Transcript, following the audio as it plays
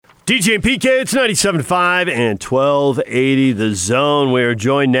DJ and PK, it's 97.5 and 1280 The Zone. We are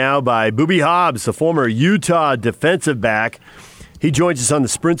joined now by Booby Hobbs, the former Utah defensive back. He joins us on the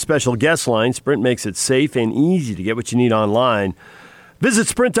Sprint special guest line. Sprint makes it safe and easy to get what you need online. Visit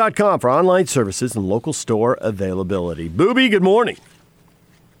Sprint.com for online services and local store availability. Booby, good morning.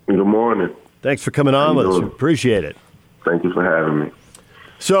 Good morning. Thanks for coming on with us. We appreciate it. Thank you for having me.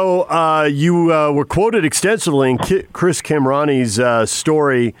 So you were quoted extensively in Chris Kamrani's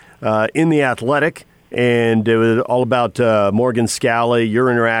story in The Athletic, and it was all about Morgan Scalley,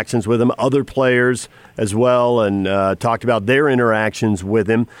 your interactions with him, other players as well, and talked about their interactions with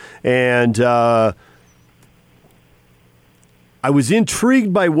him. And I was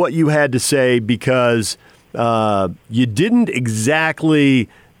intrigued by what you had to say because you didn't exactly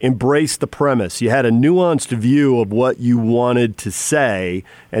embrace the premise. You had a nuanced view of what you wanted to say,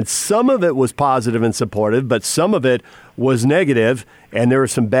 and some of it was positive and supportive, but some of it was negative, and there were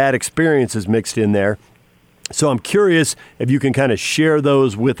some bad experiences mixed in there. So I'm curious if you can kind of share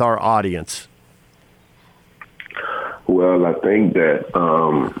those with our audience. Well, I think that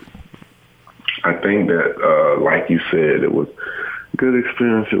like you said, it was good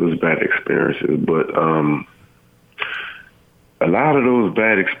experience, it was bad experiences, but a lot of those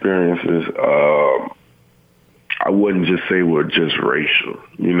bad experiences, I wouldn't just say were just racial,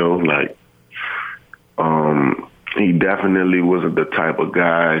 he definitely wasn't the type of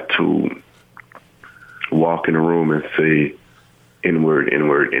guy to walk in a room and say N-word,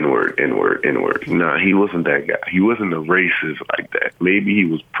 N-word, N-word, N-word, N-word. Nah, he wasn't that guy. He wasn't a racist like that. Maybe he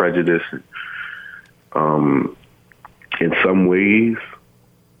was prejudiced in some ways,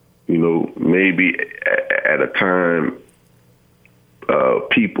 maybe at a time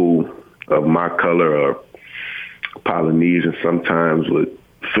people of my color or Polynesian sometimes would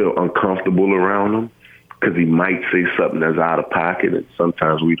feel uncomfortable around him because he might say something that's out of pocket, and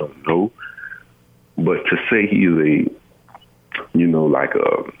sometimes we don't know. But to say he's like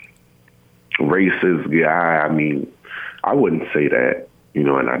a racist guy, I mean, I wouldn't say that,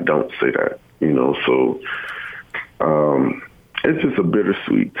 and I don't say that, so it's just a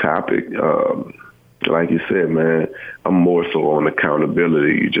bittersweet topic. Like you said, man, I'm more so on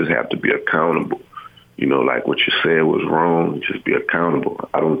accountability. You just have to be accountable. Like what you said was wrong, just be accountable.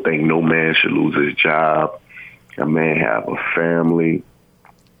 I don't think no man should lose his job. A man have a family,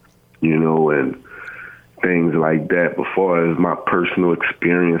 and things like that. Before as my personal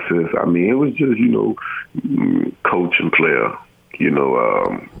experiences, I mean, it was just, coach and player.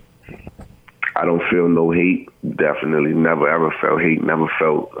 I don't feel no hate. Definitely never ever felt hate. Never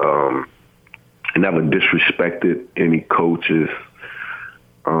felt, never disrespected any coaches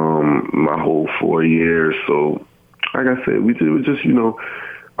my whole 4 years. So, like I said, it was just,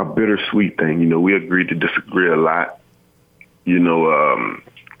 a bittersweet thing. We agreed to disagree a lot. A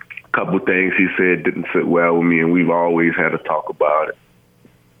couple of things he said didn't sit well with me, and we've always had to talk about it.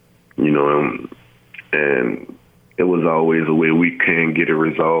 And it was always a way we can get it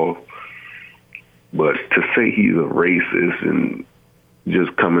resolved. But to say he's a racist and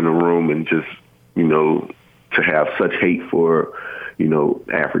just come in the room and just, to have such hate for,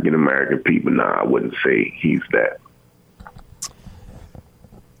 African-American people, I wouldn't say he's that.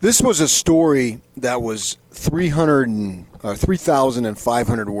 This was a story that was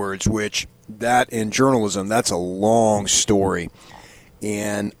 3,500 words, which that in journalism, that's a long story.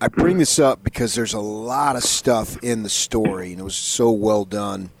 And I bring this up because there's a lot of stuff in the story, and it was so well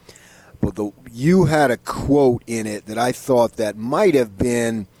done. But you had a quote in it that I thought that might have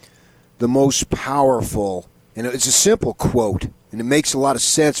been the most powerful. And it's a simple quote, and it makes a lot of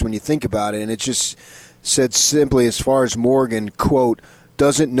sense when you think about it. And it just said simply, as far as Morgan, quote,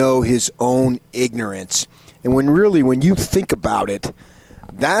 doesn't know his own ignorance. And when you think about it,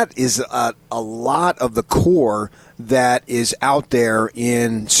 that is a lot of the core that is out there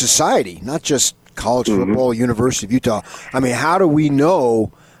in society, not just college football, University of Utah. I mean, how do we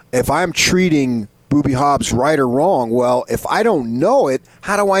know if I'm treating Booby Hobbs right or wrong? Well, if I don't know it,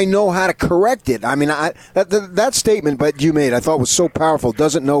 how do I know how to correct it? I mean, that statement that you made I thought was so powerful,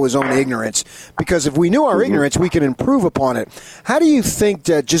 doesn't know his own ignorance, because if we knew our ignorance, we can improve upon it. How do you think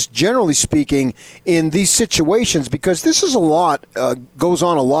that, just generally speaking, in these situations, because this is a lot, goes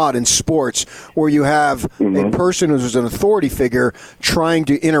on a lot in sports, where you have a person who's an authority figure trying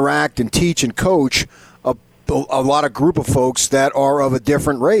to interact and teach and coach a lot of group of folks that are of a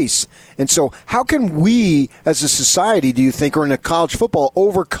different race. And so how can we as a society, do you think, or in a college football,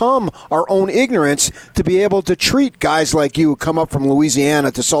 overcome our own ignorance to be able to treat guys like you who come up from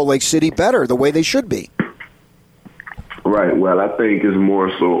Louisiana to Salt Lake City better, the way they should be? Right. Well, I think it's more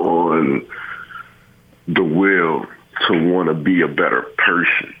so on the will to want to be a better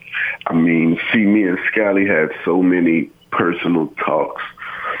person. I mean, see, me and Scally had so many personal talks,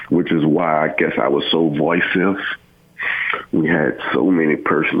 which is why I guess I was so voiceive. We had so many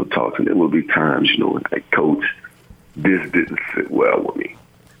personal talks, and there would be times, like, Coach, this didn't sit well with me.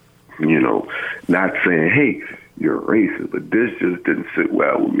 Not saying, hey, you're racist, but this just didn't sit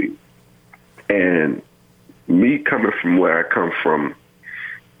well with me. And me coming from where I come from,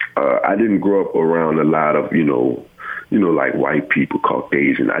 I didn't grow up around a lot of, like white people,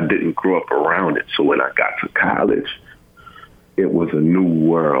 Caucasian. I didn't grow up around it. So when I got to college, it was a new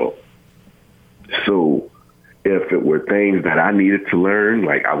world. So if it were things that I needed to learn,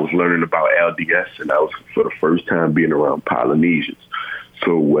 like I was learning about LDS, and I was for the first time being around Polynesians.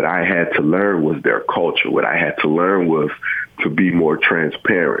 So what I had to learn was their culture. What I had to learn was to be more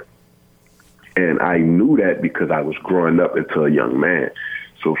transparent. And I knew that because I was growing up into a young man.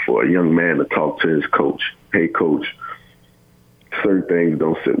 So for a young man to talk to his coach, hey, coach, certain things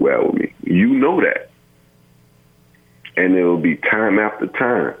don't sit well with me. You know that. And it will be time after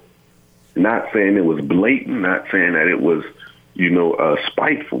time. Not saying it was blatant, not saying that it was,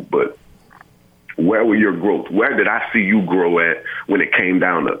 spiteful, but where were your growth? Where did I see you grow at when it came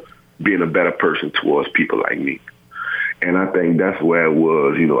down to being a better person towards people like me? And I think that's where it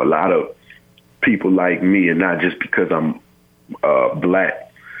was, a lot of people like me, and not just because I'm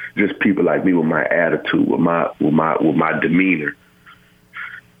black, just people like me with my attitude, with my demeanor.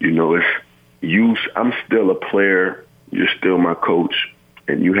 It's you. I'm still a player. You're still my coach,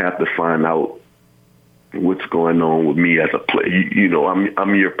 and you have to find out what's going on with me as a player.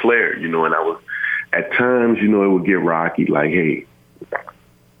 I'm your player. And I was at times, it would get rocky. Like, hey,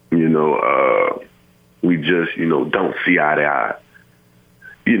 we just, don't see eye to eye.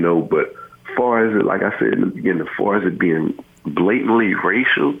 But far as it, like I said in the beginning, as far as it being blatantly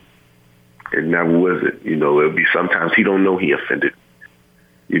racial, it never was it. It'll be sometimes he don't know he offended,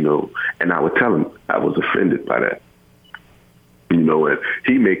 and I would tell him I was offended by that. And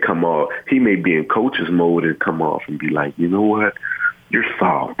he may be in coach's mode and come off and be like, you know what, you're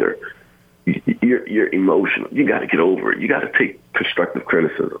soft, or you're emotional. You got to get over it. You got to take constructive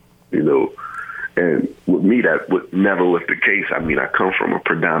criticism, And with me, that never was the case. I mean, I come from a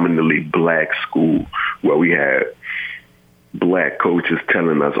predominantly black school where we had black coaches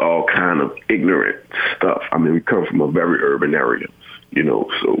telling us all kind of ignorant stuff. I mean, we come from a very urban area,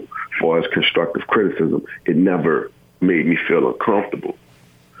 so as far as constructive criticism, it never made me feel uncomfortable.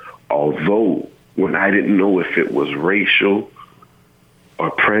 Although when I didn't know if it was racial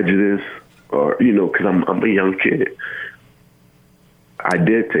or prejudice or, because I'm a young kid, I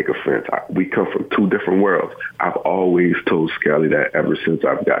did take offense. We come from two different worlds. I've always told Scally that ever since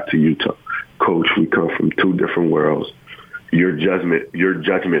I've got to Utah. Coach, we come from two different worlds. Your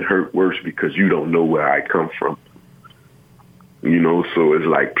judgment hurt worse because you don't know where I come from. So it's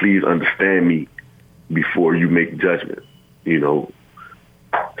like, please understand me before you make judgment,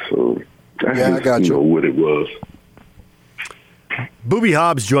 So that's I got you. What it was. Boobie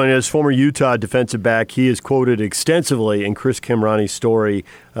Hobbs joining us, former Utah defensive back. He is quoted extensively in Chris Kamrani's story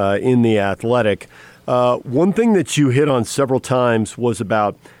in The Athletic. One thing that you hit on several times was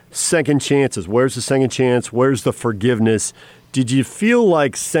about second chances. Where's the second chance? Where's the forgiveness? Did you feel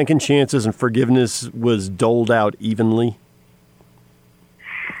like second chances and forgiveness was doled out evenly?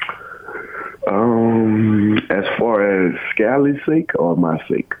 As far as Scally's sake or my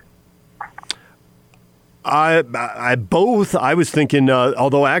sake? I both. I was thinking,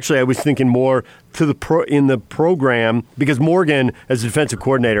 although actually I was thinking more to in the program, because Morgan, as a defensive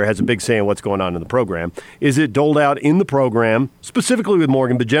coordinator, has a big say in what's going on in the program. Is it doled out in the program, specifically with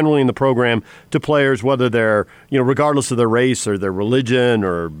Morgan, but generally in the program to players, whether they're, regardless of their race or their religion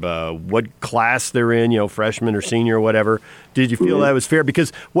or what class they're in, freshman or senior or whatever? Did you feel that was fair?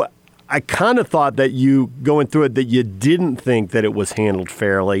 Because I kind of thought that you, going through it, that you didn't think that it was handled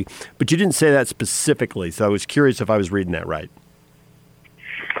fairly, but you didn't say that specifically. So I was curious if I was reading that right.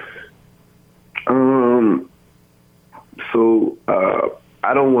 So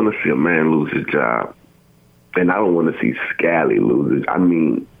I don't want to see a man lose his job, and I don't want to see Scally lose his. I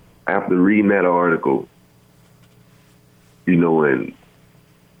mean, after reading that article, and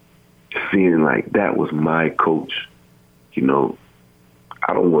seeing like that was my coach,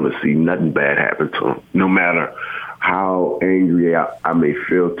 I don't want to see nothing bad happen to him, no matter how angry I may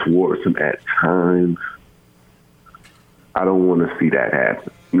feel towards him at times. I don't want to see that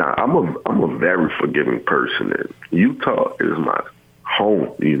happen. Now, I'm a very forgiving person, and Utah is my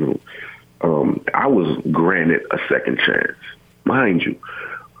home. I was granted a second chance, mind you.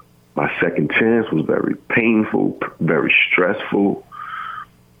 My second chance was very painful, very stressful,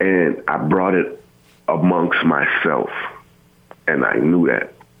 and I brought it amongst myself. And I knew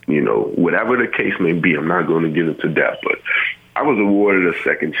that, Whatever the case may be, I'm not going to get into that, but I was awarded a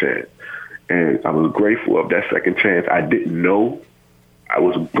second chance. And I was grateful of that second chance. I didn't know I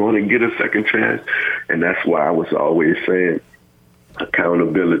was going to get a second chance. And that's why I was always saying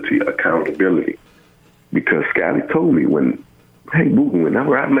accountability. Because Scotty told me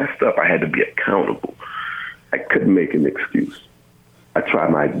whenever I messed up, I had to be accountable. I couldn't make an excuse. I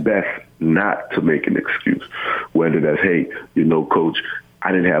tried my best not to make an excuse. Whether that's, hey, coach,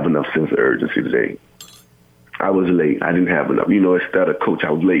 I didn't have enough sense of urgency today. I was late. I didn't have enough. Instead of, coach,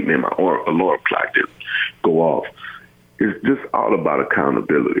 I was late, man, my alarm clock didn't go off. It's just all about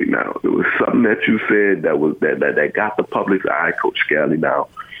accountability now. It was something that you said that got the public's eye, Coach Scally. Now,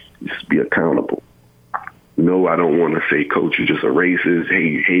 just be accountable. No, I don't want to say, coach, you're just a racist. Hey,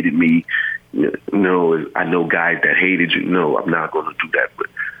 you hated me. No, I know guys that hated you. No, I'm not going to do that. But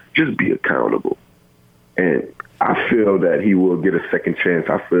just be accountable. And I feel that he will get a second chance.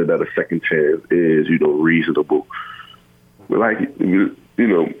 I feel that a second chance is, reasonable. Like,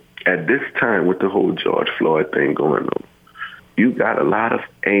 at this time with the whole George Floyd thing going on, you got a lot of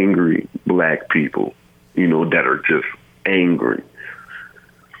angry black people, that are just angry.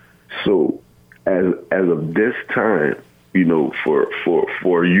 So as of this time,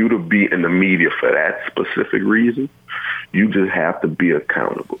 for you to be in the media for that specific reason, you just have to be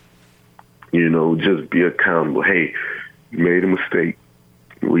accountable. Just be accountable. Hey, you made a mistake.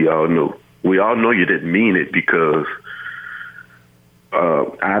 We all know. We all know you didn't mean it because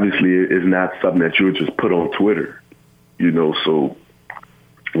obviously it's not something that you would just put on Twitter. So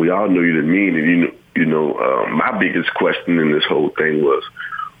we all know you didn't mean it. My biggest question in this whole thing was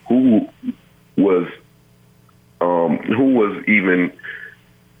who was even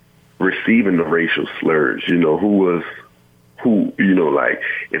receiving the racial slurs? If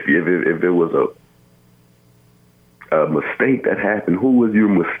it was a mistake that happened, who was you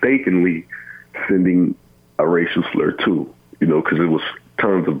mistakenly sending a racial slur to? Because it was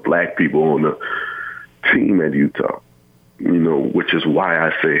tons of black people on the team at Utah, which is why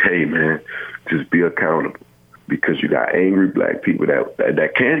I say, hey, man, just be accountable, because you got angry black people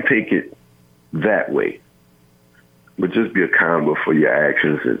that can take it that way. But just be accountable for your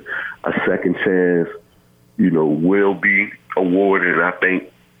actions, and a second chance, will be awarded. And I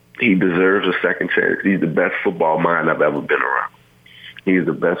think he deserves a second chance. He's the best football mind I've ever been around. He's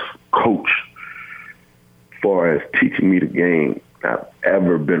the best coach as far as teaching me the game I've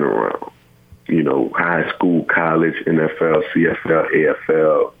ever been around. High school, college, NFL, CFL,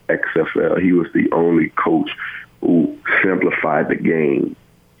 AFL, XFL. He was the only coach who simplified the game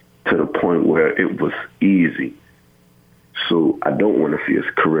to the point where it was easy. So I don't want to see his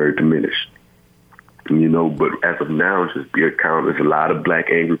career diminished. But as of now, just be accountable. There's a lot of black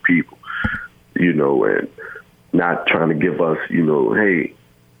angry people, and not trying to give us, hey,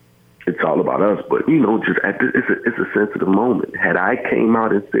 it's all about us. But, just it's a sensitive moment. Had I came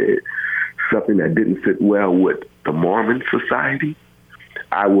out and said something that didn't sit well with the Mormon society,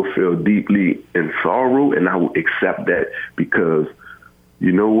 I will feel deeply in sorrow, and I will accept that because,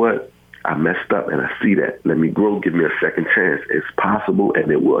 you know what? I messed up and I see that. Let me grow, give me a second chance. It's possible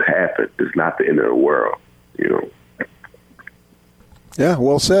and it will happen. It's not the end of the world, Yeah,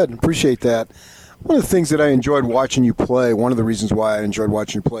 well said. Appreciate that. One of the things that I enjoyed watching you play, one of the reasons why I enjoyed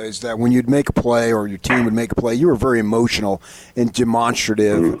watching you play is that when you'd make a play or your team would make a play, you were very emotional and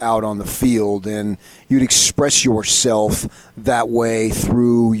demonstrative out on the field, and you'd express yourself that way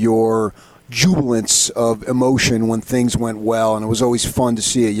through your jubilance of emotion when things went well. And it was always fun to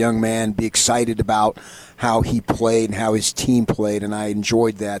see a young man be excited about how he played and how his team played, and I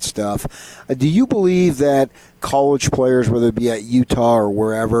enjoyed that stuff. Do you believe that college players, whether it be at Utah or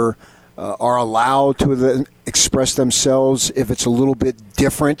wherever, are allowed to express themselves if it's a little bit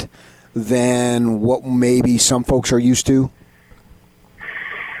different than what maybe some folks are used to?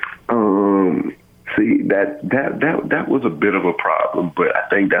 See, that was a bit of a problem, but I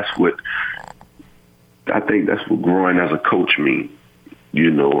think that's what growing as a coach means.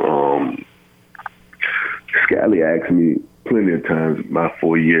 Scally asked me plenty of times my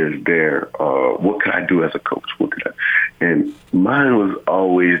 4 years there, what could I do as a coach? And mine was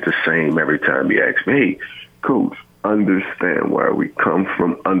always the same every time he asked me, hey, coach, understand where we come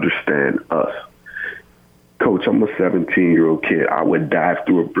from, understand us. Coach, I'm a 17-year-old kid. I would dive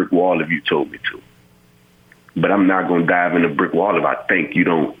through a brick wall if you told me to. But I'm not going to dive in a brick wall if I think you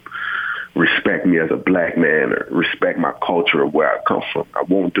don't respect me as a black man or respect my culture or where I come from. I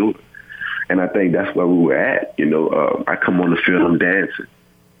won't do it. And I think that's where we were at. I come on the field, I'm dancing.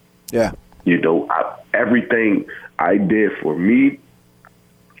 Yeah. Everything I did for me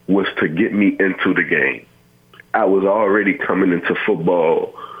was to get me into the game. I was already coming into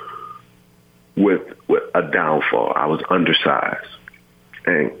football with a downfall. I was undersized.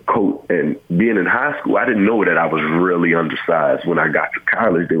 And being in high school, I didn't know that I was really undersized. When I got to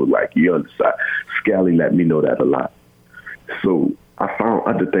college, they were like, "You're undersized." Scally let me know that a lot. So I found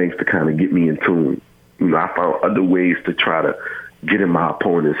other things to kind of get me in tune. I found other ways to try to get in my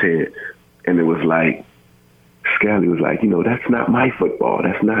opponent's head. And it was like, Scally was like, that's not my football.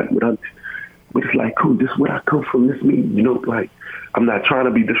 That's not what I'm. But it's like, cool, this is where I come from. This me, like, I'm not trying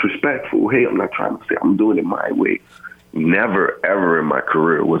to be disrespectful. Hey, I'm not trying to say I'm doing it my way. Never, ever in my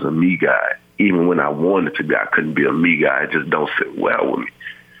career was a me guy. Even when I wanted to be, I couldn't be a me guy. It just don't sit well with me.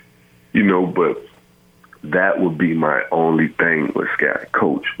 But that would be my only thing with Scally.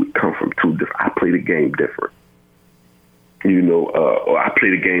 Coach, we come from two different. I play the game different. Or I play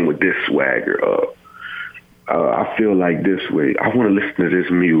the game with this swagger. I feel like this way. I want to listen to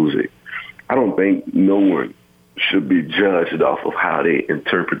this music. I don't think no one should be judged off of how they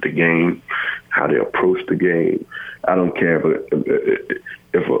interpret the game, how they approach the game. I don't care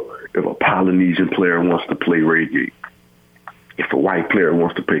if a Polynesian player wants to play reggae, if a white player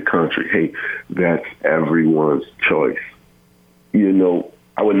wants to play country. Hey, that's everyone's choice.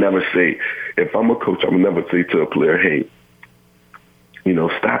 I would never say, if I'm a coach, I would never say to a player, hey,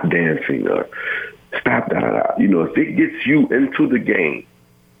 stop dancing or stop that. If it gets you into the game,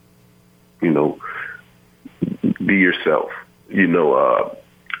 be yourself.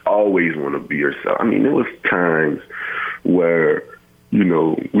 Always want to be yourself. I mean, there was times where,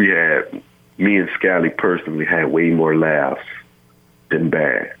 we had, me and Scally personally had way more laughs than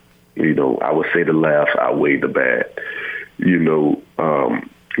bad. I would say the laughs outweighed the bad.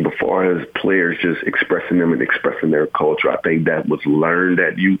 As far as players just expressing them and expressing their culture, I think that was learned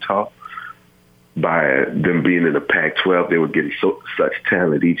at Utah by them being in the Pac-12. They were getting such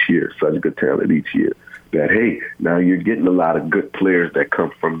talent each year, such good talent each year, that, hey, now you're getting a lot of good players that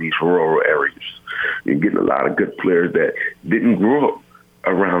come from these rural areas. You're getting a lot of good players that didn't grow up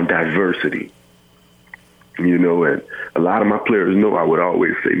around diversity. And a lot of my players know I would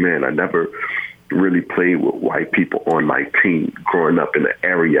always say, man, I never really played with white people on my team growing up in the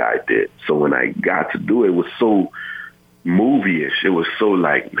area I did. So when I got to do it, it was so movie-ish. It was so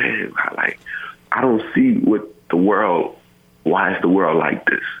like, man, I don't see what the world, why is the world like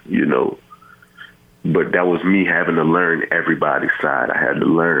this, But that was me having to learn everybody's side. I had to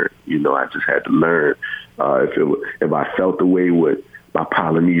learn, I just had to learn. If I felt the way with my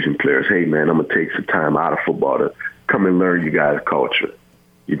Polynesian players, hey, man, I'm going to take some time out of football to come and learn you guys' culture.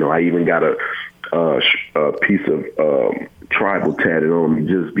 I even got a piece of tribal tatted on me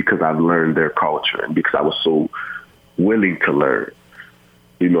just because I've learned their culture and because I was so willing to learn.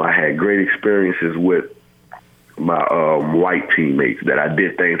 I had great experiences with my white teammates that I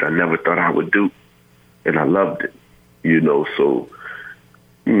did things I never thought I would do, and I loved it. So,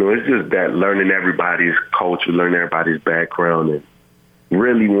 it's just that learning everybody's culture, learning everybody's background, and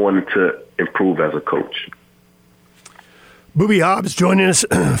really wanting to improve as a coach. Boobie Hobbs joining us,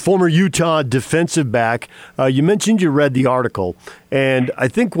 former Utah defensive back. You mentioned you read the article, and I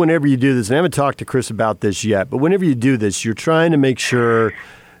think whenever you do this, and I haven't talked to Chris about this yet, but whenever you do this, you're trying to make sure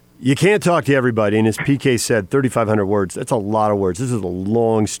you can't talk to everybody. And as PK said, 3,500 words, that's a lot of words. This is a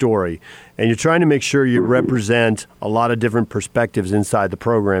long story. And you're trying to make sure you represent a lot of different perspectives inside the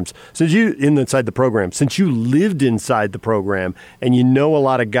programs. Since you lived inside the program and you know a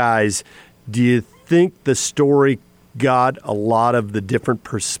lot of guys, do you think the story got a lot of the different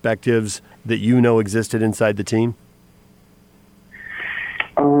perspectives that existed inside the team?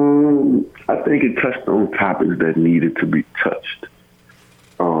 I think it touched on topics that needed to be touched.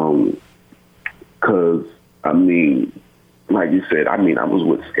 Because, like you said, I was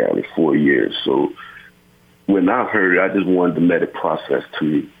with Scally 4 years. So when I heard it, I just wanted to let it process to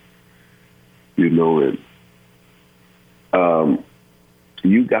me. And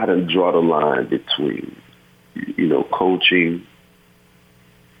you got to draw the line between coaching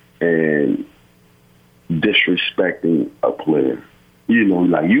and disrespecting a player. You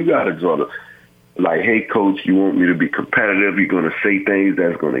got to draw hey, coach, you want me to be competitive. You're going to say things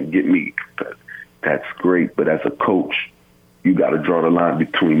that's going to get me. That's great. But as a coach, you got to draw the line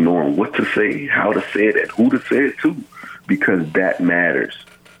between knowing what to say, how to say it, and who to say it to, because that matters.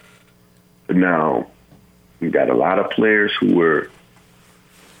 Now, you got a lot of players who were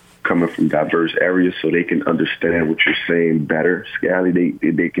coming from diverse areas so they can understand what you're saying better. Scally,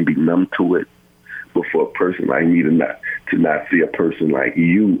 they can be numb to it. But for a person like me to not see a person like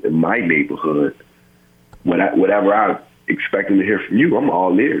you in my neighborhood, whatever I'm expecting to hear from you, I'm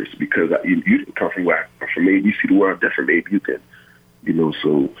all ears because you didn't come from where I'm from. Maybe you see the world different. Maybe you can,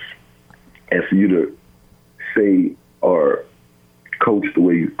 so and for you to say or coach the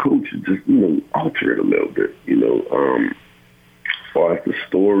way you coach, just, alter it a little bit, As far as the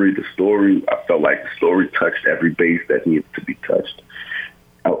story, I felt like the story touched every base that needed to be touched.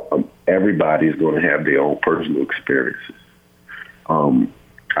 Everybody's going to have their own personal experiences.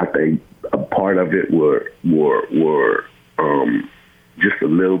 I think a part of it were just a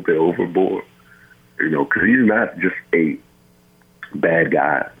little bit overboard, because he's not just a bad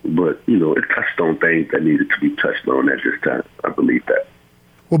guy, but, it touched on things that needed to be touched on at this time. I believe that.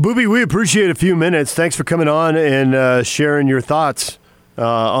 Well, Boobie, we appreciate a few minutes. Thanks for coming on and sharing your thoughts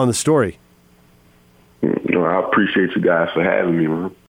on the story. I appreciate you guys for having me, man.